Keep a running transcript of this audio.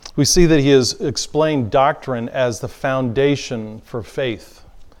We see that he has explained doctrine as the foundation for faith.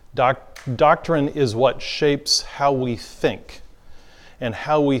 Doctrine is what shapes how we think, and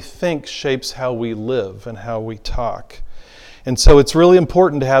how we think shapes how we live and how we talk. And so it's really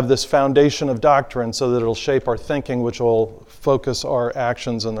important to have this foundation of doctrine so that it'll shape our thinking, which will focus our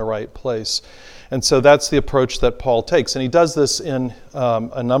actions in the right place. And so that's the approach that Paul takes. And he does this in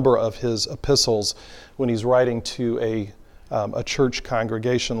a number of his epistles when he's writing to a church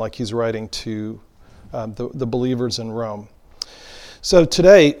congregation, like he's writing to the believers in Rome. So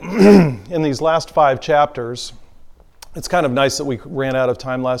today, in these last 5 chapters, it's kind of nice that we ran out of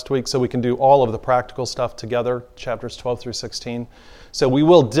time last week so we can do all of the practical stuff together, chapters 12 through 16. So we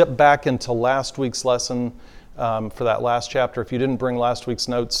will dip back into last week's lesson for that last chapter. If you didn't bring last week's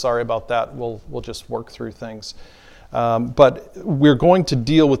notes, sorry about that. We'll just work through things. But we're going to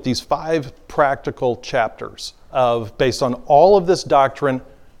deal with these 5 practical chapters based on all of this doctrine,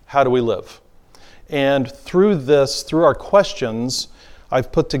 how do we live? And through our questions,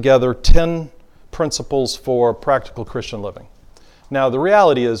 I've put together 10 principles for practical Christian living. Now, the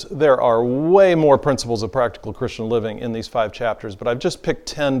reality is there are way more principles of practical Christian living in these 5 chapters, but I've just picked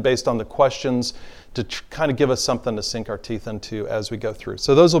 10 based on the questions to kind of give us something to sink our teeth into as we go through.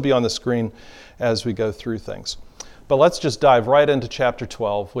 So those will be on the screen as we go through things. But let's just dive right into chapter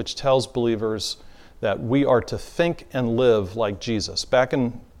 12, which tells believers that we are to think and live like Jesus. Back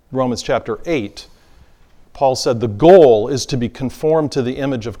in Romans chapter 8, Paul said the goal is to be conformed to the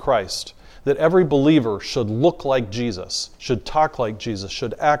image of Christ, that every believer should look like Jesus, should talk like Jesus,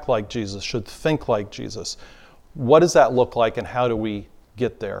 should act like Jesus, should think like Jesus. What does that look like and how do we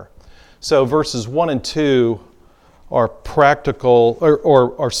get there? So verses 1 and 2 are practical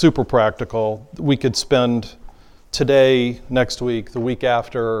or are super practical. We could spend today, next week, the week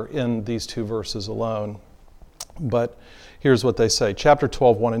after in these 2 verses alone. But here's what they say. Chapter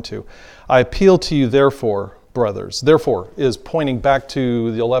 12, 1 and 2. I appeal to you, therefore, brothers. Therefore is pointing back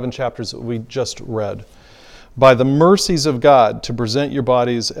to the 11 chapters that we just read. By the mercies of God, to present your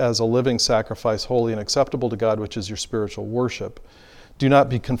bodies as a living sacrifice, holy and acceptable to God, which is your spiritual worship. Do not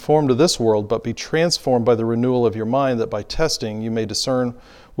be conformed to this world, but be transformed by the renewal of your mind, that by testing you may discern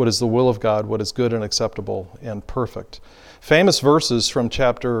what is the will of God, what is good and acceptable and perfect. Famous verses from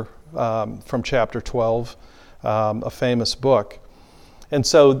chapter 12, a famous book. And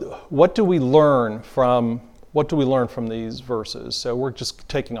so what do we learn from these verses? So we're just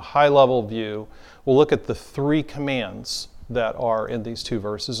taking a high-level view. We'll look at the 3 commands that are in these 2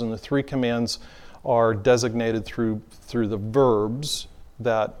 verses, and the 3 commands are designated through the verbs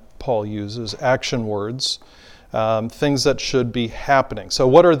that Paul uses, action words, things that should be happening. So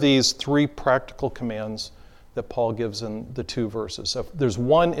what are these 3 practical commands that Paul gives in the 2 verses? So there's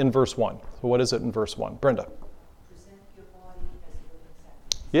one in verse 1. So what is it in verse 1? Brenda?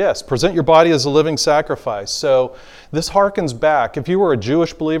 Yes, present your body as a living sacrifice. So this harkens back. If you were a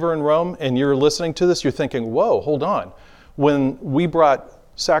Jewish believer in Rome and you're listening to this, you're thinking, whoa, hold on. When we brought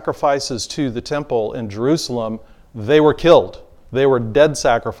sacrifices to the temple in Jerusalem, they were killed. They were dead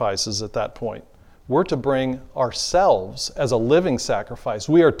sacrifices at that point. We're to bring ourselves as a living sacrifice.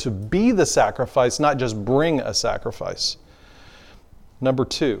 We are to be the sacrifice, not just bring a sacrifice. Number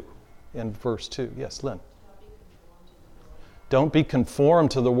 2, in verse 2. Yes, Lynn. Don't be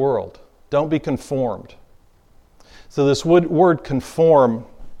conformed to the world. Don't be conformed. So this word conform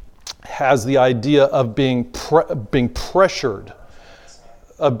has the idea of being pressured,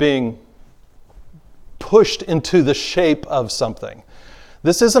 of being pushed into the shape of something.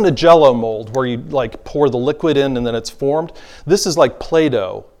 This isn't a Jell-O mold where you like pour the liquid in and then it's formed. This is like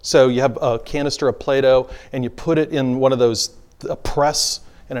Play-Doh. So you have a canister of Play-Doh and you put it in one of those, a press,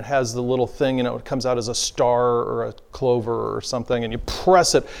 and it has the little thing, it comes out as a star or a clover or something, and you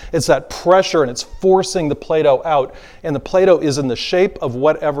press it. It's that pressure, and it's forcing the Play-Doh out, and the Play-Doh is in the shape of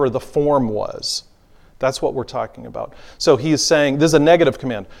whatever the form was. That's what we're talking about. So he is saying, this is a negative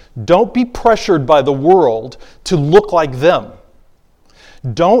command. Don't be pressured by the world to look like them.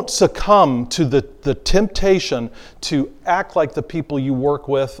 Don't succumb to the temptation to act like the people you work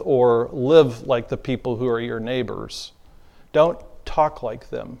with or live like the people who are your neighbors. Don't talk like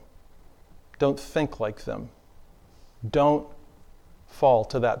them. Don't think like them. Don't fall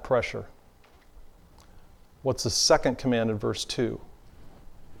to that pressure. What's the second command in verse 2?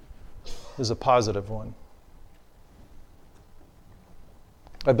 Is a positive one.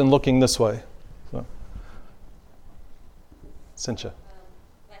 I've been looking this way. So. Cynthia.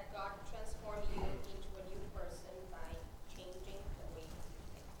 Let God transform you into a new person by changing the way you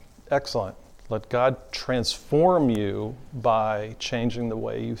think. Excellent. Let God transform you by changing the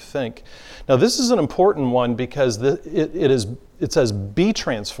way you think. Now, this is an important one because it it says be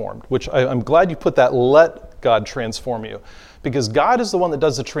transformed, which I'm glad you put that, let God transform you, because God is the one that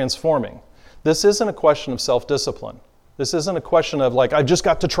does the transforming. This isn't a question of self-discipline. This isn't a question of like, I just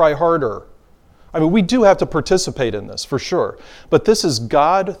got to try harder. I mean, we do have to participate in this for sure, but this is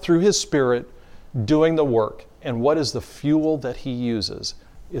God through His Spirit doing the work. And what is the fuel that He uses?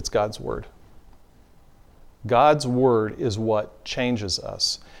 It's God's Word. God's Word is what changes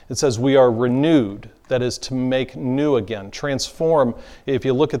us. It says we are renewed, that is to make new again, transform. If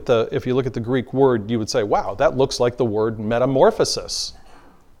you look at the Greek word, you would say, wow, that looks like the word metamorphosis.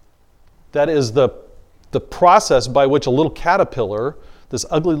 That is the process by which a little caterpillar, this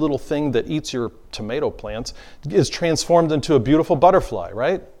ugly little thing that eats your tomato plants, is transformed into a beautiful butterfly,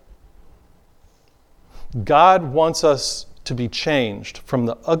 right? God wants us to be changed from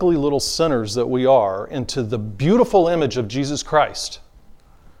the ugly little sinners that we are into the beautiful image of Jesus Christ.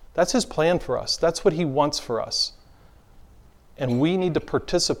 That's His plan for us. That's what He wants for us. And we need to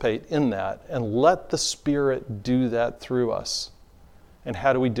participate in that and let the Spirit do that through us. And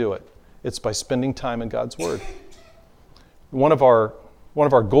how do we do it? It's by spending time in God's Word. One of our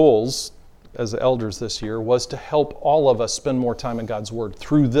goals as elders this year was to help all of us spend more time in God's Word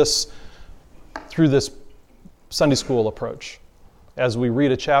through this Sunday school approach. As we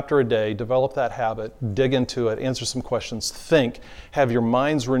read a chapter a day, develop that habit, dig into it, answer some questions, think, have your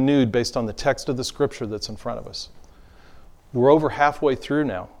minds renewed based on the text of the Scripture that's in front of us. We're over halfway through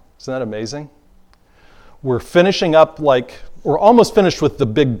now. Isn't that amazing? We're finishing up we're almost finished with the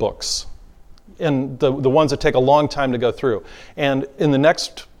big books and the ones that take a long time to go through. And in the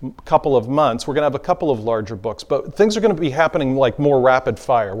next couple of months, we're going to have a couple of larger books, but things are going to be happening like more rapid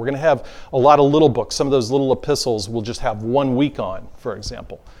fire. We're going to have a lot of little books. Some of those little epistles we'll just have 1 week on, for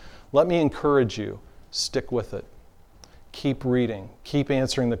example. Let me encourage you, stick with it. Keep reading, keep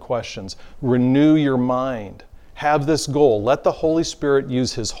answering the questions, renew your mind. Have this goal. Let the Holy Spirit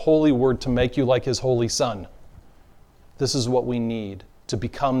use His holy word to make you like His holy Son. This is what we need to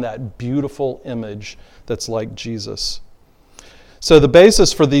become that beautiful image that's like Jesus. So the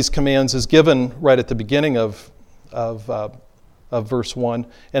basis for these commands is given right at the beginning of verse 1,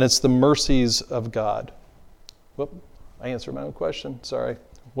 and it's the mercies of God. Whoop, I answered my own question. Sorry.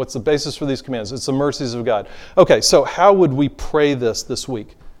 What's the basis for these commands? It's the mercies of God. Okay, so how would we pray this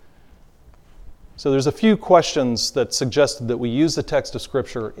week? So there's a few questions that suggested that we use the text of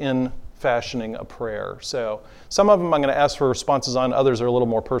Scripture in fashioning a prayer. So some of them I'm going to ask for responses on, others are a little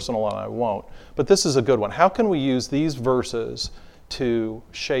more personal and I won't. But this is a good one. How can we use these verses to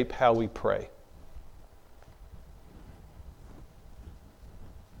shape how we pray?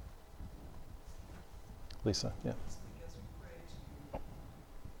 Lisa, yeah. Because we pray to you,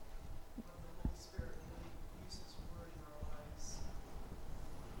 let the Holy Spirit really use His word in our lives.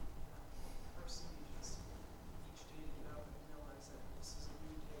 Personally, just each day to get up and realize that this is a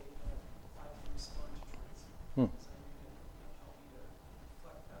new day that I can respond to Christ. So I need to help me to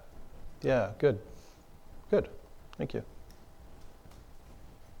reflect that. Yeah, good. Good. Thank you.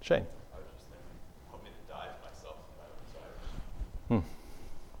 Shane. I was just thinking, help me to die to myself and my own desires.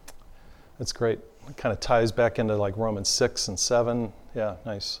 That's great. It kind of ties back into like Romans 6 and 7. Yeah,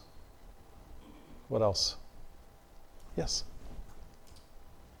 nice. What else? Yes.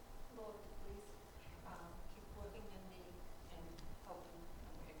 Lord, please keep working in me and helping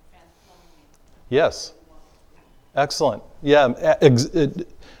and transforming me. Yes. Excellent. Yeah,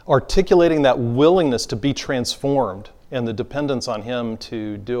 articulating that willingness to be transformed and the dependence on Him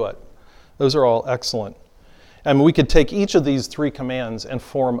to do it. Those are all excellent. And we could take each of these 3 commands and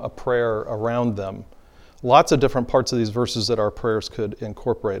form a prayer around them. Lots of different parts of these verses that our prayers could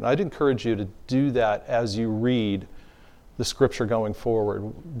incorporate. And I'd encourage you to do that as you read the Scripture going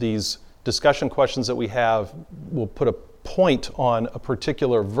forward. These discussion questions that we have will put a point on a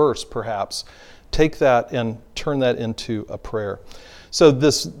particular verse, perhaps. Take that and turn that into a prayer. So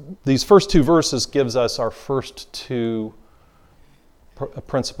these first 2 verses gives us our first 2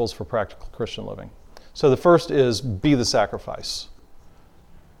 principles for practical Christian living. So the first is be the sacrifice.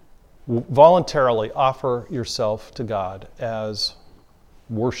 Voluntarily offer yourself to God as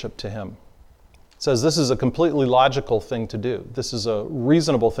worship to Him. It says this is a completely logical thing to do. This is a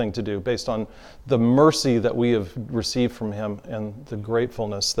reasonable thing to do based on the mercy that we have received from Him and the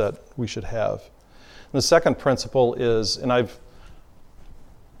gratefulness that we should have. And the second principle is, and I've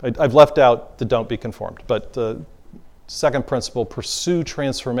left out the don't be conformed, but the second principle, pursue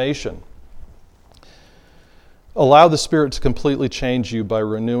transformation. Allow the Spirit to completely change you by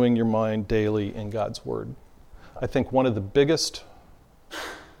renewing your mind daily in God's Word. I think one of the biggest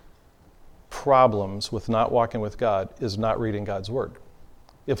problems with not walking with God is not reading God's Word.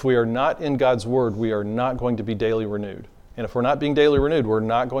 If we are not in God's Word, we are not going to be daily renewed. And if we're not being daily renewed, we're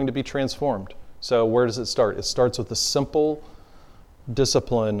not going to be transformed. So where does it start? It starts with the simple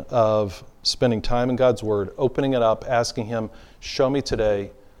discipline of spending time in God's Word, opening it up, asking Him, show me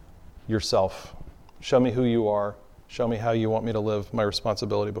today yourself. Show me who you are. Show me how you want me to live my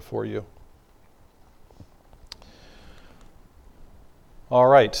responsibility before you. All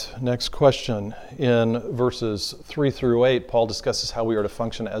right, next question. In verses 3 through 8, Paul discusses how we are to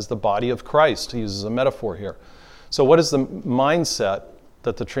function as the body of Christ. He uses a metaphor here. So what is the mindset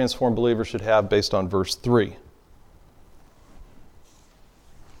that the transformed believer should have based on verse 3?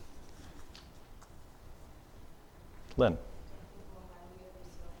 Lynn.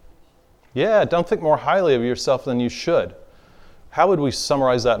 Yeah, don't think more highly of yourself than you should. How would we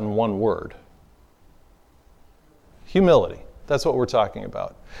summarize that in one word? Humility. That's what we're talking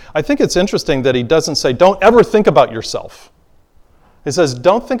about. I think it's interesting that he doesn't say, don't ever think about yourself. He says,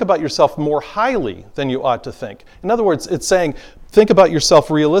 don't think about yourself more highly than you ought to think. In other words, it's saying, think about yourself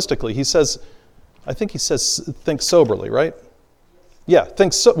realistically. He says, think soberly, right? Yeah,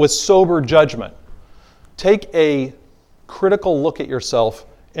 think with sober judgment. Take a critical look at yourself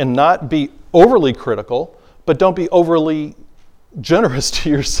and not be overly critical, but don't be overly generous to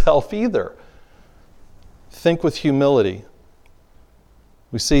yourself either. Think with humility.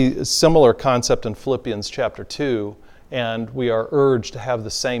 We see a similar concept in Philippians chapter 2, and we are urged to have the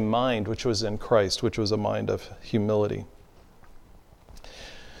same mind which was in Christ, which was a mind of humility.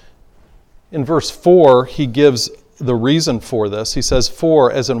 In verse 4, he gives the reason for this. He says,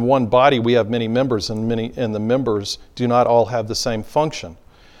 for as in one body we have many members, and the members do not all have the same function.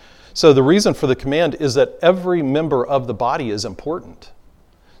 So the reason for the command is that every member of the body is important.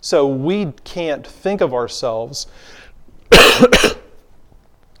 So we can't think of ourselves...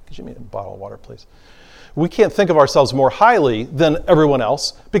 Could you give me a bottle of water, please? We can't think of ourselves more highly than everyone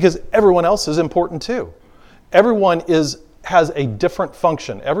else because everyone else is important too. Everyone has a different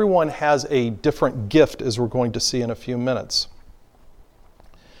function. Everyone has a different gift, as we're going to see in a few minutes.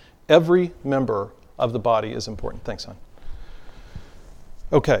 Every member of the body is important. Thanks, hon.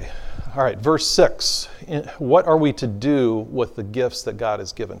 Okay, all right, verse 6. What are we to do with the gifts that God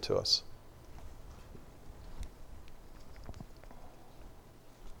has given to us?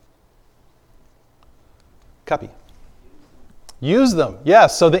 Copy. Use them.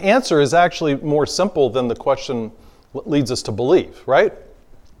 Yes, so the answer is actually more simple than the question leads us to believe, right?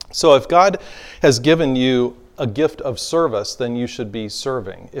 So if God has given you a gift of service, then you should be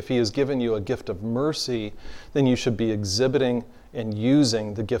serving. If He has given you a gift of mercy, then you should be exhibiting and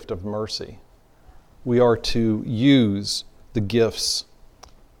using the gift of mercy. We are to use the gifts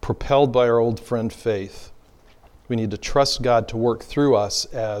propelled by our old friend faith. We need to trust God to work through us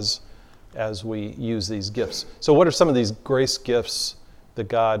as we use these gifts. So what are some of these grace gifts that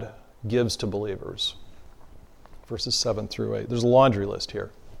God gives to believers? Verses 7 through 8. There's a laundry list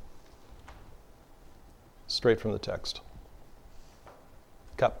here. Straight from the text.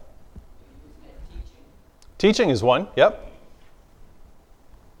 Cup. Teaching is one, yep.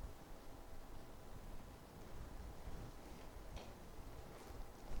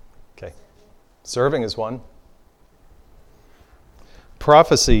 Okay. Serving is one.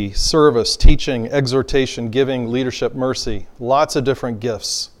 Prophecy, service, teaching, exhortation, giving, leadership, mercy. Lots of different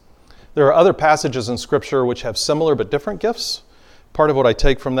gifts. There are other passages in Scripture which have similar but different gifts. Part of what I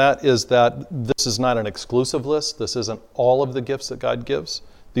take from that is that this is not an exclusive list. This isn't all of the gifts that God gives.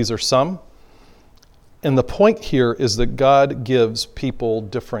 These are some. And the point here is that God gives people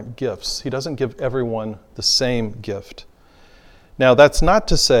different gifts. He doesn't give everyone the same gift. Now, that's not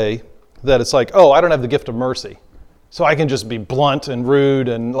to say that it's like, oh, I don't have the gift of mercy, so I can just be blunt and rude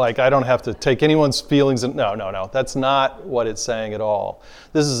and like I don't have to take anyone's feelings. No. That's not what it's saying at all.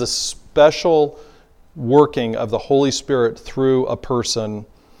 This is a special working of the Holy Spirit through a person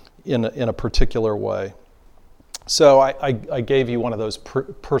in a particular way. So I gave you one of those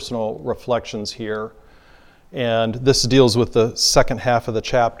personal reflections here. And this deals with the second half of the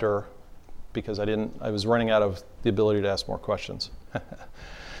chapter because I was running out of the ability to ask more questions.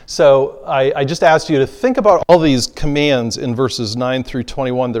 So I just asked you to think about all these commands in verses 9 through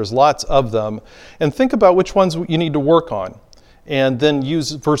 21. There's lots of them. And think about which ones you need to work on. And then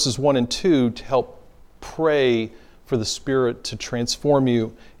use verses 1 and 2 to help pray for the Spirit to transform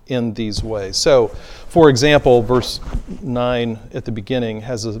you in these ways. So, for example, verse 9 at the beginning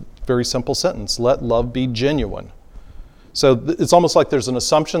has a very simple sentence. Let love be genuine. So it's almost like there's an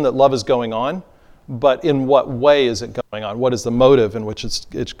assumption that love is going on. But in what way is it going on? What is the motive in which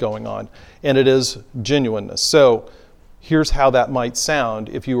it's going on? And it is genuineness. So here's how that might sound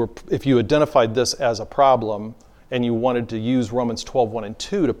if you identified this as a problem and you wanted to use Romans 12:1 and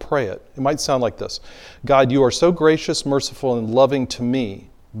 2 to pray it, it might sound like this. God, you are so gracious, merciful, and loving to me,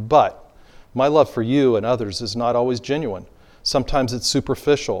 but my love for you and others is not always genuine. Sometimes it's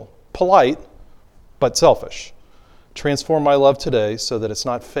superficial, polite, but selfish. Transform my love today so that it's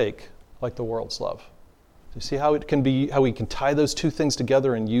not fake like the world's love. Do you see how it can be, how we can tie those two things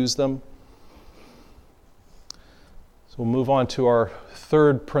together and use them? So we'll move on to our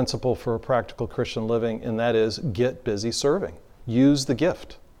third principle for practical Christian living, and that is get busy serving. Use the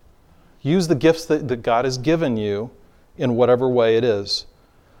gift. Use the gifts that God has given you in whatever way it is.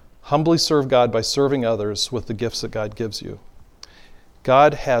 Humbly serve God by serving others with the gifts that God gives you.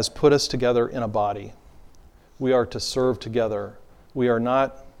 God has put us together in a body. We are to serve together. We are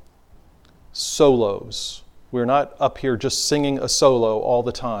not solos. We're not up here just singing a solo all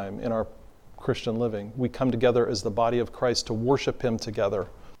the time in our Christian living. We come together as the body of Christ to worship Him together.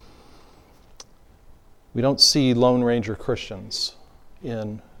 We don't see Lone Ranger Christians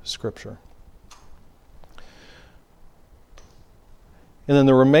in Scripture. And then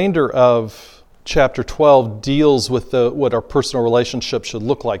the remainder of chapter 12 deals with what our personal relationship should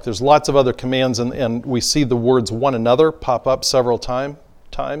look like. There's lots of other commands, and we see the words one another pop up several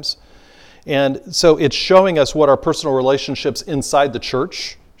times. And so it's showing us what our personal relationships inside the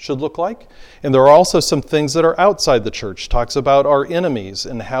church should look like. And there are also some things that are outside the church. Talks about our enemies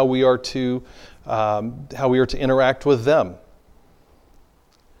and how we are to interact with them.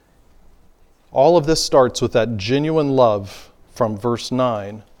 All of this starts with that genuine love from verse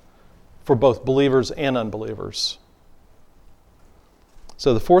 9 for both believers and unbelievers.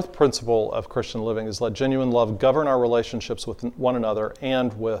 So the fourth principle of Christian living is let genuine love govern our relationships with one another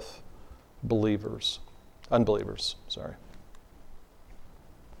and with unbelievers.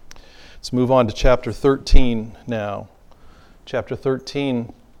 Let's move on to chapter 13 now. Chapter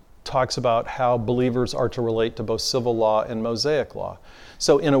 13 talks about how believers are to relate to both civil law and Mosaic law.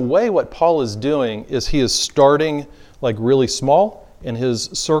 So in a way, what Paul is doing is he is starting like really small, and his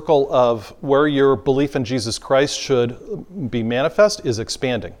circle of where your belief in Jesus Christ should be manifest is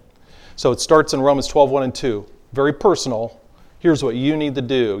expanding. So it starts in Romans 12:1 and 2, very personal. Here's what you need to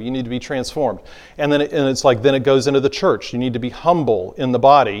do. You need to be transformed. And then it goes into the church. You need to be humble in the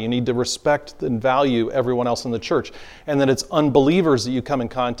body. You need to respect and value everyone else in the church. And then it's unbelievers that you come in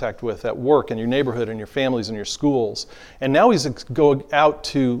contact with at work, in your neighborhood, in your families, in your schools. And now he's going out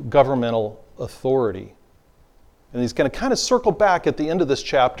to governmental authority. And he's going to kind of circle back at the end of this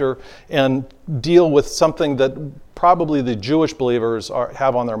chapter and deal with something that probably the Jewish believers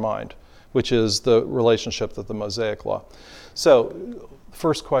have on their mind, which is the relationship with the Mosaic law. So,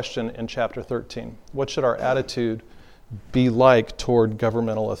 first question in chapter 13. What should our attitude be like toward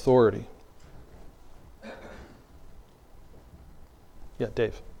governmental authority? Yeah,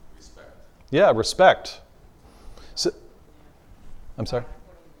 Dave. Respect. Yeah, respect. So, I'm sorry?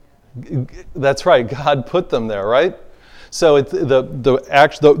 That's right. God put them there, right? So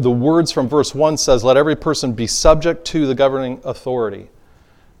the words from verse 1 says, let every person be subject to the governing authority.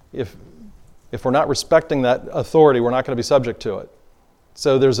 If we're not respecting that authority, we're not going to be subject to it.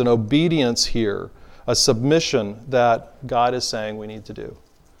 So there's an obedience here, a submission that God is saying we need to do.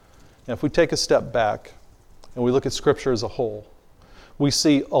 And if we take a step back and we look at Scripture as a whole, we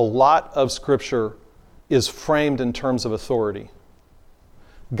see a lot of Scripture is framed in terms of authority.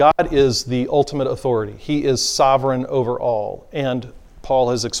 God is the ultimate authority. He is sovereign over all. And Paul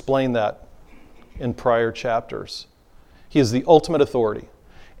has explained that in prior chapters. He is the ultimate authority.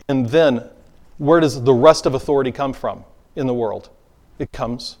 And then, where does the rest of authority come from in the world? It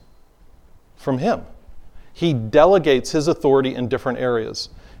comes from Him. He delegates His authority in different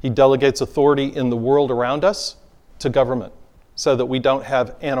areas. He delegates authority in the world around us to government so that we don't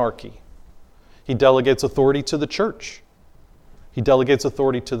have anarchy. He delegates authority to the church. He delegates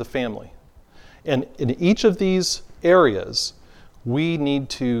authority to the family. And in each of these areas, we need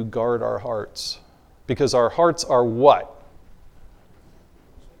to guard our hearts. Because our hearts are what?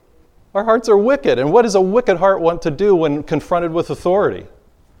 Our hearts are wicked. And what does a wicked heart want to do when confronted with authority?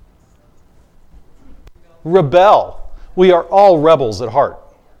 Rebel. We are all rebels at heart.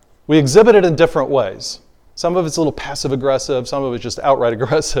 We exhibit it in different ways. Some of it's a little passive aggressive, some of it's just outright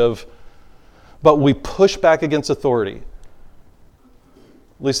aggressive. But we push back against authority.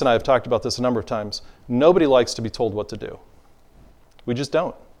 Lisa and I have talked about this a number of times. Nobody likes to be told what to do. We just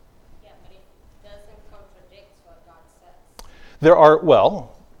don't. Yeah, but it doesn't contradict what God says.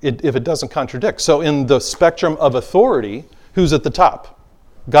 If it doesn't contradict. So in the spectrum of authority, who's at the top?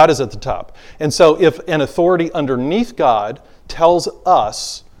 God is at the top. And so if an authority underneath God tells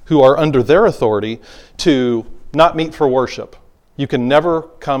us, who are under their authority, to not meet for worship, you can never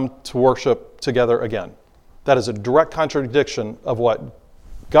come to worship together again. That is a direct contradiction of what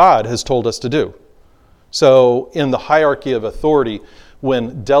God has told us to do. So in the hierarchy of authority,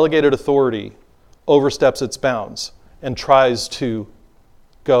 when delegated authority oversteps its bounds and tries to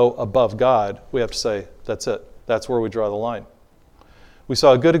go above God, we have to say, that's it. That's where we draw the line. We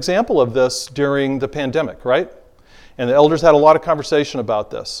saw a good example of this during the pandemic, right? And the elders had a lot of conversation about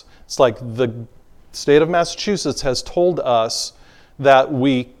this. It's like the state of Massachusetts has told us that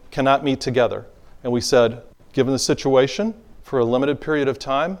we cannot meet together. And we said, given the situation, for a limited period of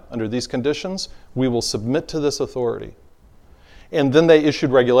time, under these conditions, we will submit to this authority. And then they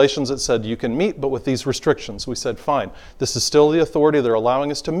issued regulations that said you can meet, but with these restrictions. We said, fine, this is still the authority they're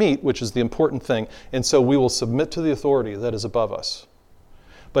allowing us to meet, which is the important thing, and so we will submit to the authority that is above us.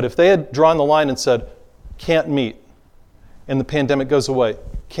 But if they had drawn the line and said, can't meet, and the pandemic goes away,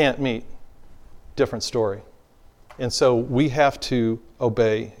 can't meet, different story. And so we have to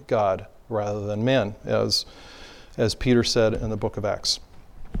obey God rather than man, as Peter said in the book of Acts.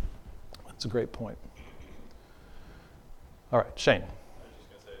 That's a great point. All right, Shane. I was just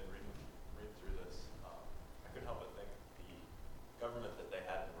going to say, reading through this, I couldn't help but think the government that they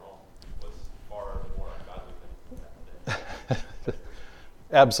had in Rome was far more ungodly than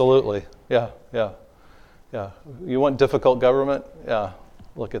Absolutely. Yeah. You want difficult government? Yeah,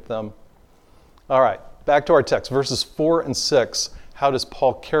 look at them. All right, back to our text. Verses 4 and 6. How does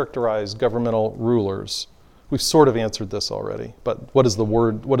Paul characterize governmental rulers? We've sort of answered this already, but what does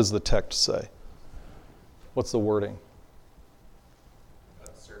the text say? What's the wording?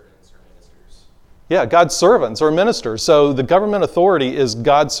 servants or ministers. Yeah, God's servants or ministers. So the government authority is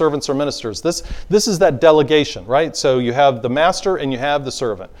God's servants or ministers. This is that delegation, right? So you have the master and you have the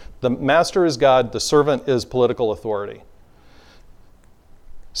servant. The master is God, the servant is political authority.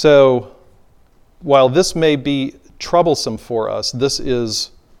 So while this may be troublesome for us, this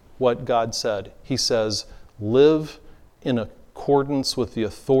is what God said. He says, live in accordance with the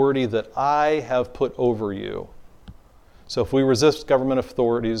authority that I have put over you. So if we resist government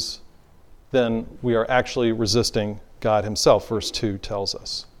authorities, then we are actually resisting God himself, verse 2 tells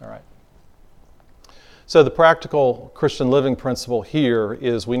us. All right. So the practical Christian living principle here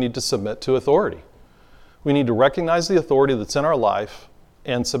is we need to submit to authority. We need to recognize the authority that's in our life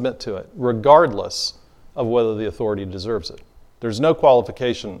and submit to it, regardless of whether the authority deserves it. There's no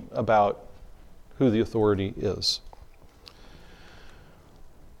qualification about who the authority is.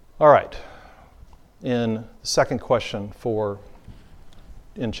 All right. In the second question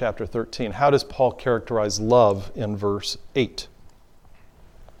in chapter 13, how does Paul characterize love in verse 8?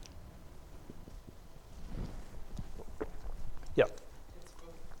 Yeah. It's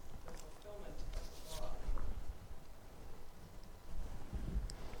both the fulfillment of the law.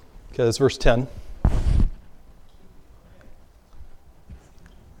 Okay, that's verse 10.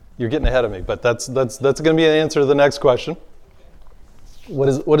 You're getting ahead of me, but that's going to be an answer to the next question.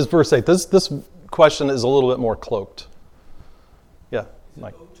 What is verse 8? This question is a little bit more cloaked. Yeah,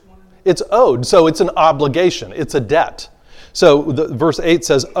 Mike. It's owed, so it's an obligation. It's a debt. So verse 8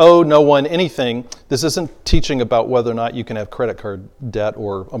 says, owe no one anything. This isn't teaching about whether or not you can have credit card debt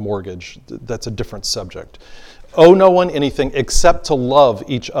or a mortgage. That's a different subject. Owe no one anything except to love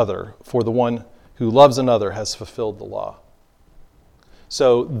each other, for the one who loves another has fulfilled the law.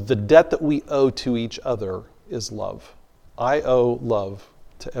 So the debt that we owe to each other is love. I owe love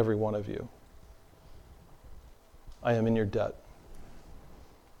to every one of you. I am in your debt.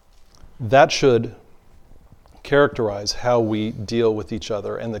 That should characterize how we deal with each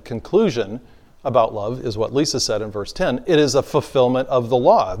other. And the conclusion about love is what Lisa said in verse 10. It is a fulfillment of the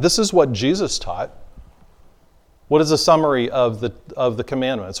law. This is what Jesus taught. What is a summary of the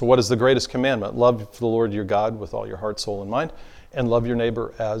commandments? What is the greatest commandment? Love the Lord your God with all your heart, soul, and mind, and love your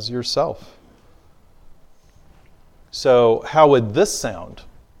neighbor as yourself. So how would this sound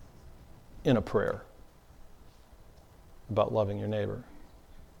in a prayer about loving your neighbor?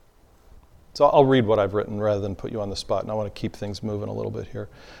 So I'll read what I've written rather than put you on the spot, and I want to keep things moving a little bit here.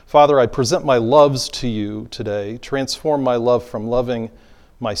 Father, I present my loves to you today. Transform my love from loving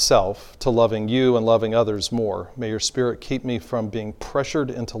myself to loving you and loving others more. May your Spirit keep me from being pressured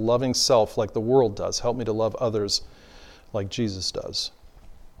into loving self like the world does. Help me to love others like Jesus does.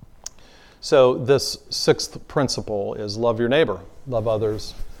 So this sixth principle is love your neighbor. Love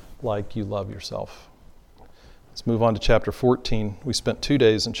others like you love yourself. Let's move on to chapter 14. We spent 2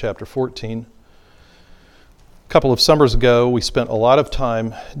 days in chapter 14. A couple of summers ago, we spent a lot of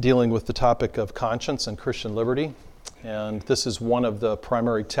time dealing with the topic of conscience and Christian liberty. And this is one of the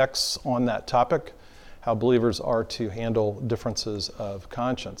primary texts on that topic, how believers are to handle differences of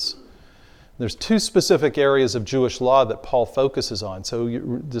conscience. There's two specific areas of Jewish law that Paul focuses on. So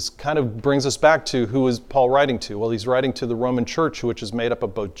this kind of brings us back to who is Paul writing to? Well, he's writing to the Roman church, which is made up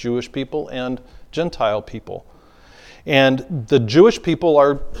of both Jewish people and Gentile people. And the Jewish people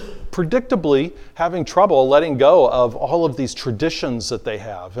are predictably having trouble letting go of all of these traditions that they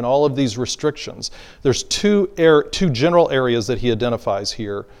have and all of these restrictions. There's two general areas that he identifies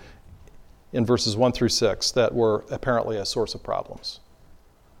here in verses 1 through 6 that were apparently a source of problems.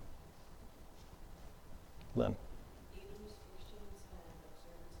 Lynn?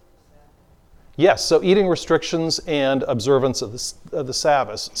 Yes, so eating restrictions and observance of the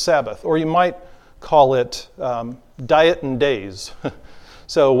Sabbath, or you might call it diet and days.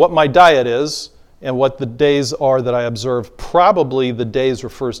 So what my diet is and what the days are that I observe, probably the days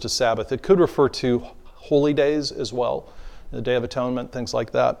refers to Sabbath. It could refer to holy days as well, the Day of Atonement, things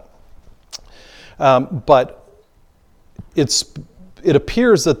like that. But it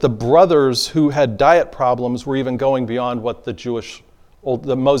appears that the brothers who had diet problems were even going beyond what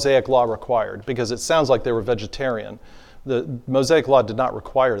the Mosaic law required, because it sounds like they were vegetarian. The Mosaic law did not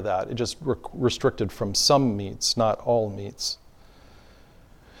require that. It just restricted from some meats, not all meats.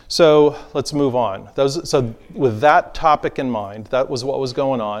 So let's move on. So with that topic in mind, that was what was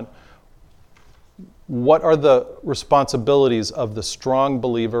going on. What are the responsibilities of the strong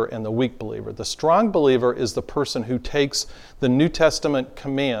believer and the weak believer? The strong believer is the person who takes the New Testament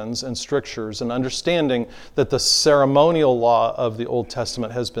commands and strictures and understanding that the ceremonial law of the Old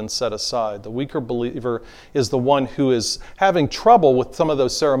Testament has been set aside. The weaker believer is the one who is having trouble with some of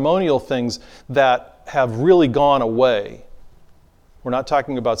those ceremonial things that have really gone away. We're not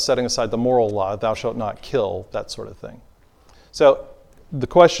talking about setting aside the moral law, thou shalt not kill, that sort of thing. So the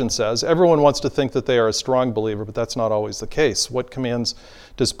question says, everyone wants to think that they are a strong believer, but that's not always the case. What commands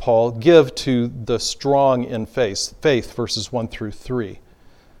does Paul give to the strong in faith, verses 1 through 3?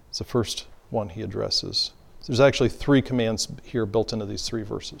 It's the first one he addresses. So there's actually 3 commands here built into these 3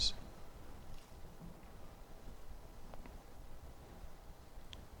 verses.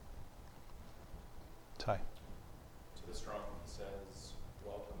 Ty. To the strong he says,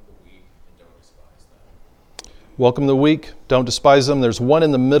 welcome the weak and don't despise them. Welcome the weak, don't despise them. There's one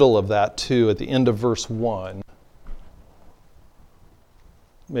in the middle of that too, at the end of verse 1.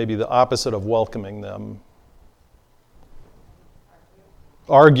 Maybe the opposite of welcoming them.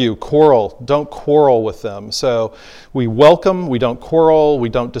 Argue, quarrel, don't quarrel with them. So we welcome, we don't quarrel, we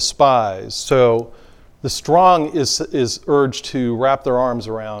don't despise. So the strong is urged to wrap their arms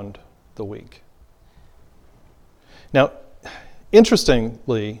around the weak. Now,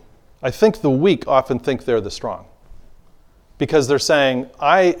 interestingly, I think the weak often think they're the strong, because they're saying,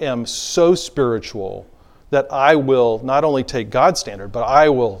 I am so spiritual that I will not only take God's standard, but I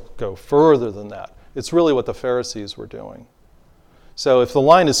will go further than that. It's really what the Pharisees were doing. So if the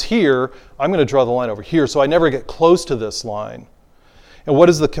line is here, I'm going to draw the line over here so I never get close to this line. And what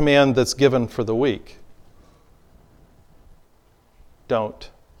is the command that's given for the weak?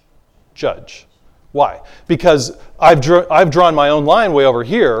 Don't judge. Why? Because I've drawn my own line way over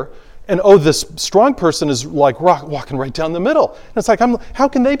here, and this strong person is like walking right down the middle. And it's like, how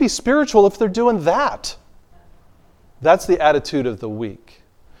can they be spiritual if they're doing that? That's the attitude of the weak.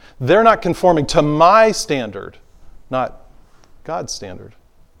 They're not conforming to my standard, not God's standard.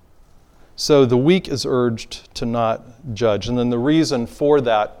 So the weak is urged to not judge. And then the reason for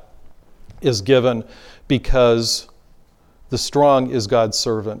that is given because the strong is God's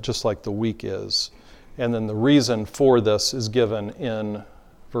servant, just like the weak is. And then the reason for this is given in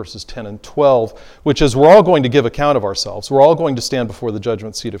verses 10 and 12, which is we're all going to give account of ourselves. We're all going to stand before the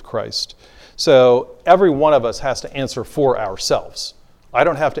judgment seat of Christ. So every one of us has to answer for ourselves. I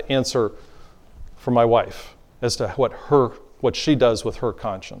don't have to answer for my wife as to what she does with her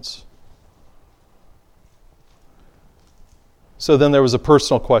conscience. So then there was a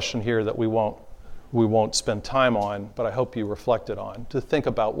personal question here that we won't spend time on, but I hope you reflected on, to think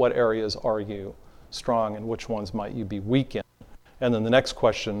about what areas are you strong and which ones might you be weak in. And then the next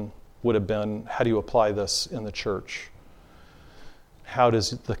question would have been, how do you apply this in the church? How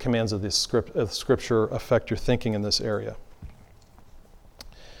does the commands of the Scripture affect your thinking in this area?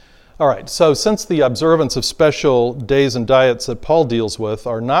 All right, so since the observance of special days and diets that Paul deals with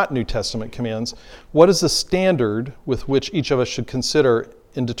are not New Testament commands, what is the standard with which each of us should consider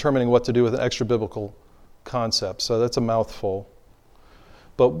in determining what to do with an extra-biblical concept? So that's a mouthful.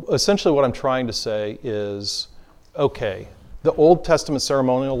 But essentially what I'm trying to say is, okay, the Old Testament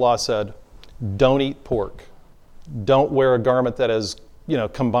ceremonial law said, don't eat pork. Don't wear a garment that is,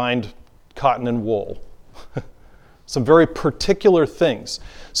 combined cotton and wool. Some very particular things.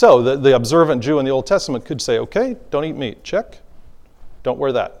 So the observant Jew in the Old Testament could say, okay, don't eat meat, check. Don't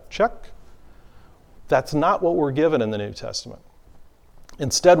wear that, check. That's not what we're given in the New Testament.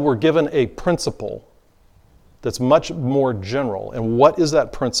 Instead, we're given a principle that's much more general. And what is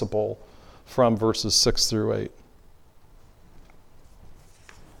that principle from verses 6 through 8?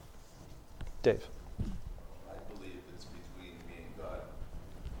 Dave. I believe it's between me and God.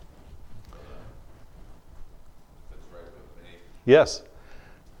 If it's right with me, Yes. and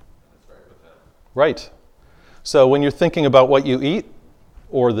it's right with him. Right. So when you're thinking about what you eat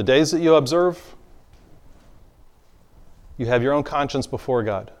or the days that you observe, you have your own conscience before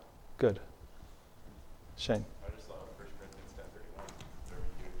God. Good. Shane. I just thought of 1 Corinthians 10:31. Whatever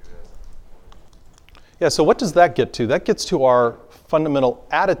you do as Yeah, so what does that get to? That gets to our fundamental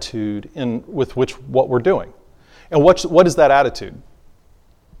attitude with which what we're doing. And what is that attitude?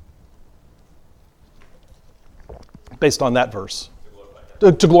 Based on that verse.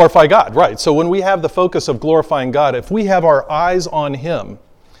 To glorify God, right. So when we have the focus of glorifying God, if we have our eyes on Him,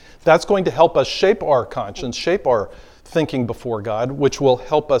 that's going to help us shape our conscience, shape our thinking before God, which will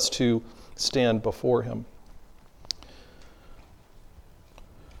help us to stand before Him.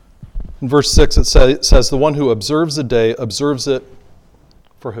 In verse 6 it says, the one who observes the day observes it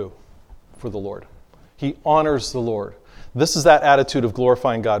for who? For the Lord. He honors the Lord. This is that attitude of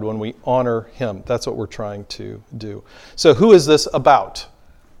glorifying God when we honor Him. That's what we're trying to do. So who is this about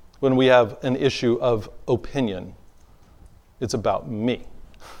when we have an issue of opinion? It's about me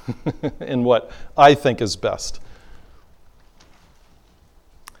and what I think is best.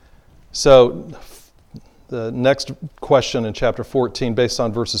 So the next question in chapter 14, based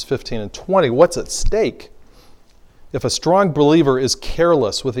on verses 15 and 20, what's at stake if a strong believer is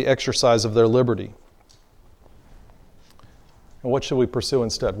careless with the exercise of their liberty? And what should we pursue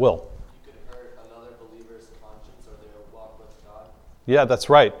instead? Will? You could hurt another believer's conscience or their walk with God. Yeah, that's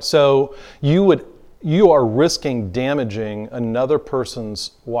right. So you are risking damaging another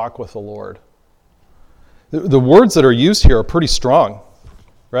person's walk with the Lord. The words that are used here are pretty strong,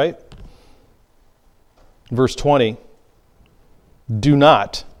 right? Verse 20, do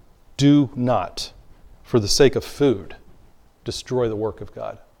not, for the sake of food, destroy the work of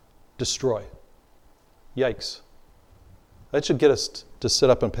God. Destroy. Yikes. That should get us to sit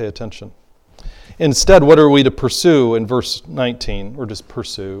up and pay attention. Instead, what are we to pursue in verse 19? Or just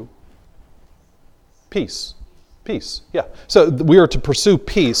pursue peace. Peace, yeah. So we are to pursue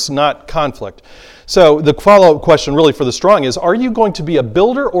peace, not conflict. So the follow-up question really for the strong is, are you going to be a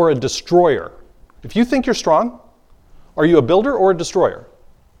builder or a destroyer? If you think you're strong, are you a builder or a destroyer?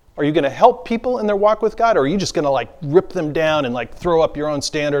 Are you going to help people in their walk with God, or are you just going to rip them down and throw up your own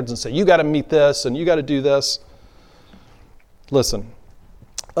standards and say, you got to meet this and you got to do this? Listen,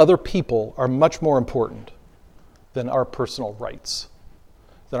 other people are much more important than our personal rights,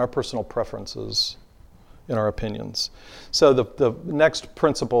 than our personal preferences and our opinions. So the next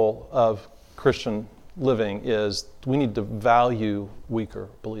principle of Christian living is we need to value weaker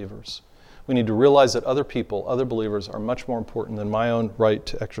believers. We need to realize that other people, other believers, are much more important than my own right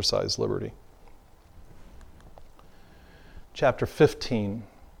to exercise liberty. Chapter 15,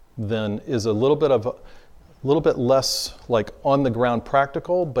 then, is a little bit less on the ground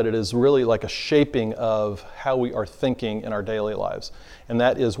practical, but it is really like a shaping of how we are thinking in our daily lives. And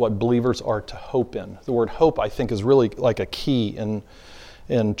that is what believers are to hope in. The word hope, I think, is really like a key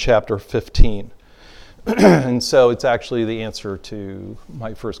in chapter 15. And so it's actually the answer to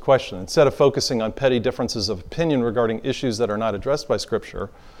my first question. Instead of focusing on petty differences of opinion regarding issues that are not addressed by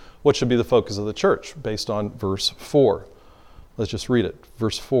Scripture, what should be the focus of the church based on verse 4? Let's just read it.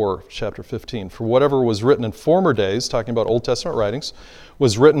 Verse 4, chapter 15. For whatever was written in former days, talking about Old Testament writings,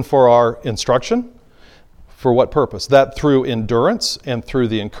 was written for our instruction. For what purpose? That through endurance and through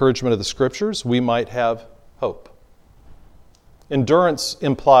the encouragement of the Scriptures, we might have hope. Endurance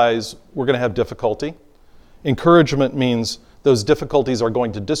implies we're going to have difficulty. Encouragement means those difficulties are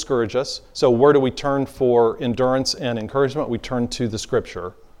going to discourage us. So where do we turn for endurance and encouragement? We turn to the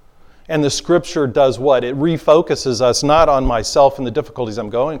Scripture. And the Scripture does what? It refocuses us not on myself and the difficulties I'm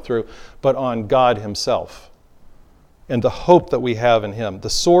going through, but on God Himself and the hope that we have in Him.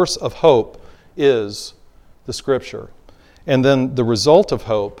 The source of hope is the Scripture. And then the result of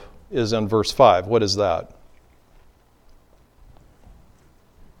hope is in verse 5. What is that?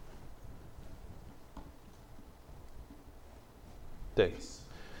 Peace.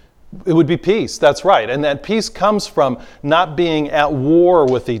 It would be peace, that's right. And that peace comes from not being at war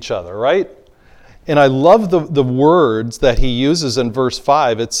with each other, right? And I love the words that he uses in verse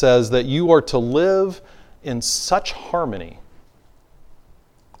 5. It says that you are to live in such harmony,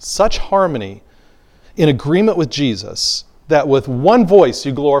 in agreement with Jesus, that with one voice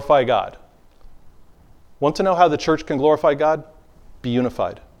you glorify God. Want to know how the church can glorify God? Be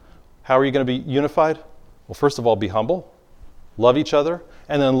unified. How are you going to be unified? Well, first of all, be humble, love each other,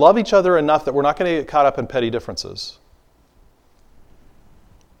 and then love each other enough that we're not going to get caught up in petty differences.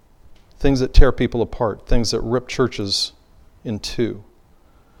 Things that tear people apart, things that rip churches in two.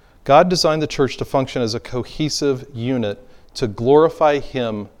 God designed the church to function as a cohesive unit to glorify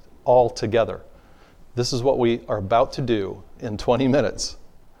Him all together. This is what we are about to do in 20 minutes,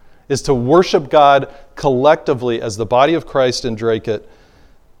 is to worship God collectively as the body of Christ in Drake-It.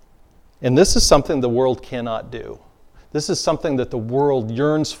 And this is something the world cannot do. This is something that the world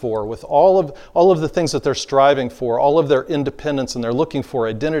yearns for with all of the things that they're striving for, all of their independence, and they're looking for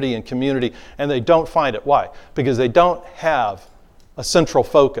identity and community, and they don't find it. Why? Because they don't have a central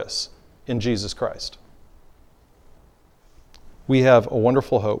focus in Jesus Christ. We have a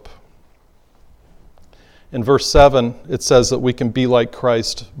wonderful hope. In verse 7, it says that we can be like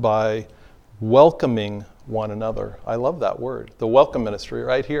Christ by welcoming one another. I love that word, the welcome ministry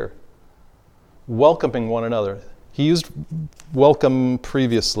right here. Welcoming one another. He used welcome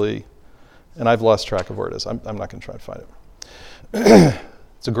previously, and I've lost track of where it is. I'm not going to try to find it.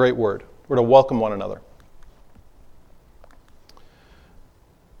 It's a great word. We're to welcome one another.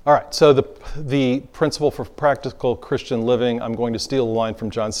 All right, so the principle for practical Christian living, I'm going to steal a line from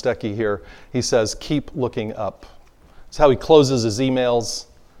John Stecky here. He says, keep looking up. It's how he closes his emails.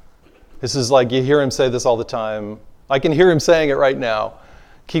 This is like, you hear him say this all the time. I can hear him saying it right now.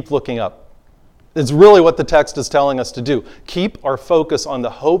 Keep looking up. It's really what the text is telling us to do. Keep our focus on the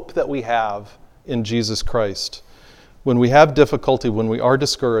hope that we have in Jesus Christ. When we have difficulty, when we are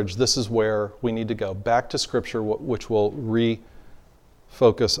discouraged, this is where we need to go. Back to Scripture, which will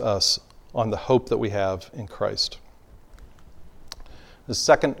refocus us on the hope that we have in Christ. The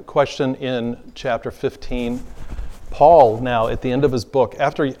second question in chapter 15, Paul now at the end of his book,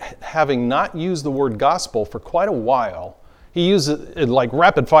 after having not used the word gospel for quite a while, he used it in like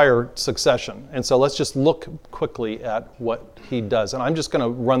rapid fire succession. And so let's just look quickly at what he does. And I'm just going to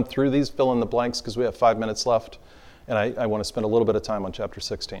run through these, fill in the blanks because we have 5 minutes left. And I want to spend a little bit of time on chapter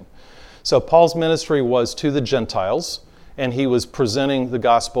 16. So Paul's ministry was to the Gentiles, and he was presenting the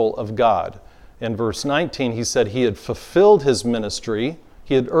gospel of God. In verse 19, he said he had fulfilled his ministry.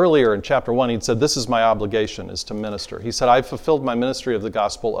 He had earlier in chapter 1, he'd said, this is my obligation, is to minister. He said, I've fulfilled my ministry of the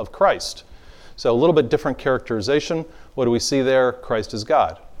gospel of Christ. So a little bit different characterization. What do we see there? Christ is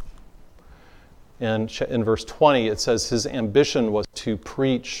God. In verse 20, it says his ambition was to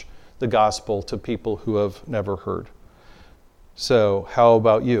preach the gospel to people who have never heard. So how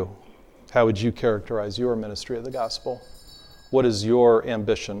about you? How would you characterize your ministry of the gospel? What is your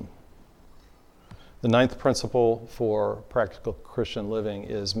ambition? The ninth principle for practical Christian living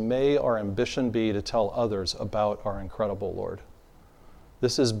is, may our ambition be to tell others about our incredible Lord.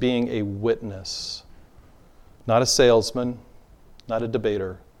 This is being a witness, not a salesman, not a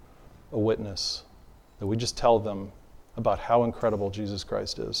debater, a witness, that we just tell them about how incredible Jesus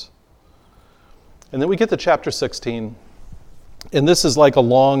Christ is. And then we get to chapter 16, and this is like a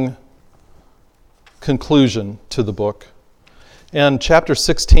long conclusion to the book. And chapter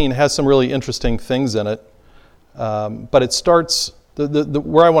 16 has some really interesting things in it, but it starts,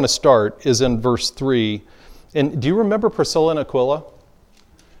 where I want to start is in verse 3. And do you remember Priscilla and Aquila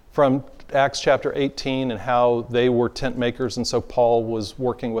from Acts chapter 18 and how they were tent makers, and so Paul was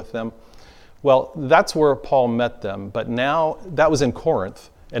working with them? Well, that's where Paul met them, but now, that was in Corinth,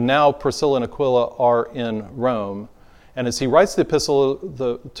 and now Priscilla and Aquila are in Rome. And as he writes the epistle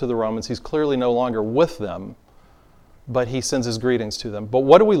to the Romans, he's clearly no longer with them, but he sends his greetings to them. But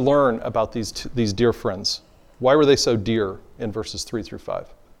what do we learn about these dear friends? Why were they so dear in verses 3 through 5?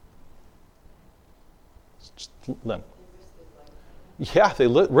 Lynn. Yeah, they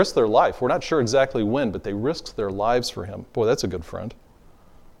risked their life. We're not sure exactly when, but they risked their lives for him. Boy, that's a good friend.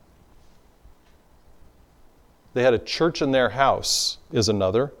 They had a church in their house, is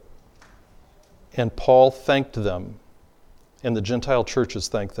another. And Paul thanked them. And the Gentile churches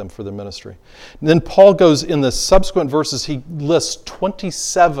thanked them for their ministry. And then Paul goes in the subsequent verses, he lists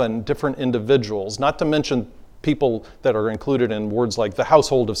 27 different individuals, not to mention people that are included in words like the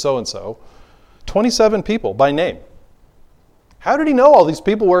household of so-and-so. 27 people by name. How did he know all these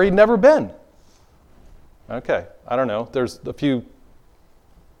people where he'd never been? Okay, I don't know. There's a few.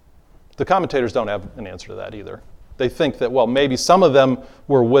 The commentators don't have an answer to that either. They think that, well, maybe some of them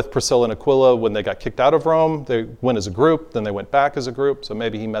were with Priscilla and Aquila when they got kicked out of Rome. They went as a group, then they went back as a group, so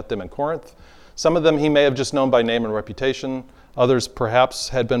maybe he met them in Corinth. Some of them he may have just known by name and reputation. Others perhaps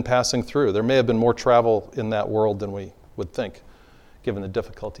had been passing through. There may have been more travel in that world than we would think, given the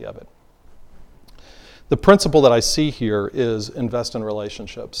difficulty of it. The principle that I see here is invest in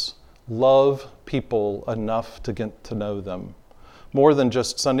relationships. Love people enough to get to know them. More than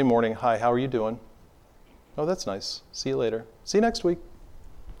just Sunday morning, hi, how are you doing? Oh, that's nice. See you later. See you next week.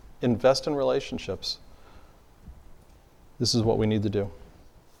 Invest in relationships. This is what we need to do.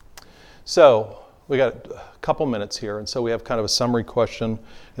 So, we got a couple minutes here, and so we have kind of a summary question,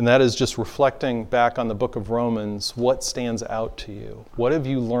 and that is just reflecting back on the book of Romans. What stands out to you? What have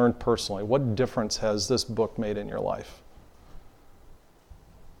you learned personally? What difference has this book made in your life?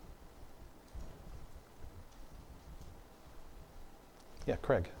 Yeah,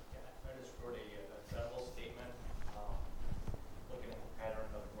 Craig. I just wrote a general statement, looking at the pattern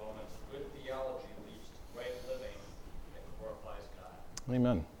of Romans. Good theology leads to right living that glorifies God.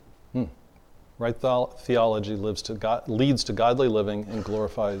 Amen. Right theology leads to godly living and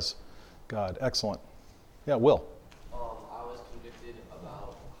glorifies God. Excellent. Yeah, Will. I was convicted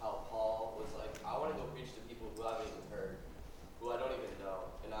about how Paul was like, I want to go preach to people who I haven't even heard, who I don't even know,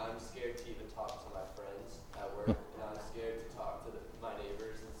 and I'm scared to even talk to my friends at work, and I'm scared to talk to my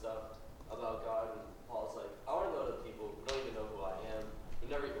neighbors and stuff about God. And Paul's like, I want to go to people who don't even know who I am,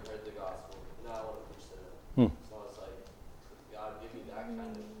 who never even heard the gospel, and I want to preach to them. So I was like, God, give me that kind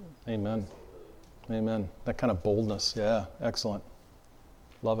of. Amen. Amen. That kind of boldness. Yeah, excellent.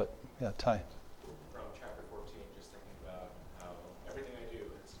 Love it. Yeah, Ty. From chapter 14, just thinking about how everything I do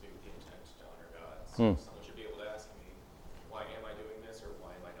has to be with the intent to honor God. So someone should be able to ask me, why am I doing this, or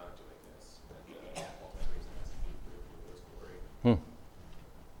why am I not doing this? And the ultimate reason has to be for the Lord's glory.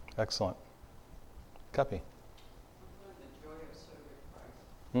 Excellent. Cuppy. The joy of serving Christ.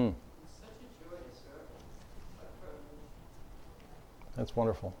 It's such a joy to serve Him. What a privilege. That's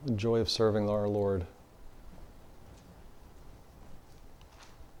wonderful. The joy of serving our Lord.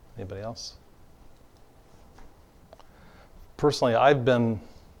 Anybody else? Personally, I've been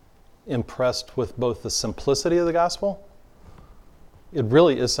impressed with both the simplicity of the gospel. It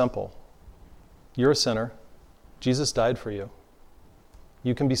really is simple. You're a sinner. Jesus died for you.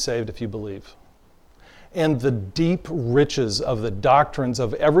 You can be saved if you believe. And the deep riches of the doctrines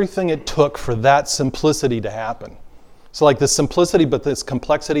of everything it took for that simplicity to happen. So like this simplicity, but this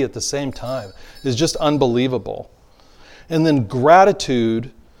complexity at the same time is just unbelievable. And then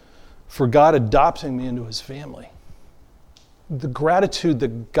gratitude for God adopting me into His family. The gratitude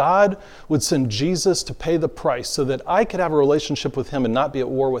that God would send Jesus to pay the price so that I could have a relationship with Him and not be at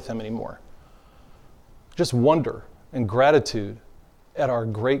war with Him anymore. Just wonder and gratitude at our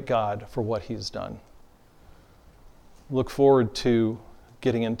great God for what He's done. Look forward to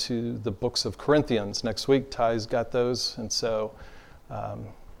getting into the books of Corinthians next week. Ty's got those, and so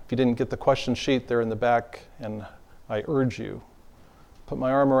if you didn't get the question sheet, they're in the back, and I urge you, put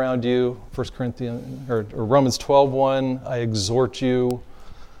my arm around you. 1 Corinthians or Romans 12:1. I exhort you,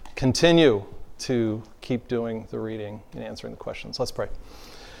 continue to keep doing the reading and answering the questions. Let's pray.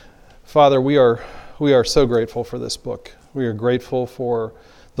 Father, we are so grateful for this book. We are grateful for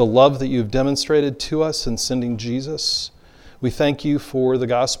the love that you've demonstrated to us in sending Jesus. We thank you for the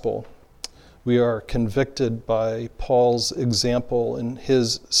gospel. We are convicted by Paul's example and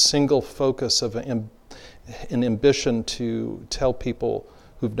his single focus of an ambition to tell people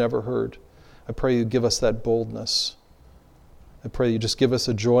who've never heard. I pray you give us that boldness. I pray you just give us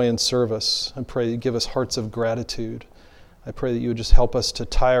a joy in service. I pray you give us hearts of gratitude. I pray that you would just help us to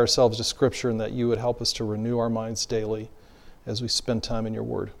tie ourselves to Scripture and that you would help us to renew our minds daily as we spend time in your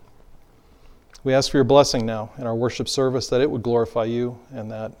word. We ask for your blessing now in our worship service, that it would glorify you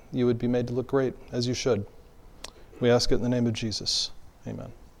and that you would be made to look great as you should. We ask it in the name of Jesus.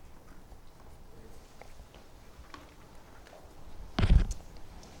 Amen.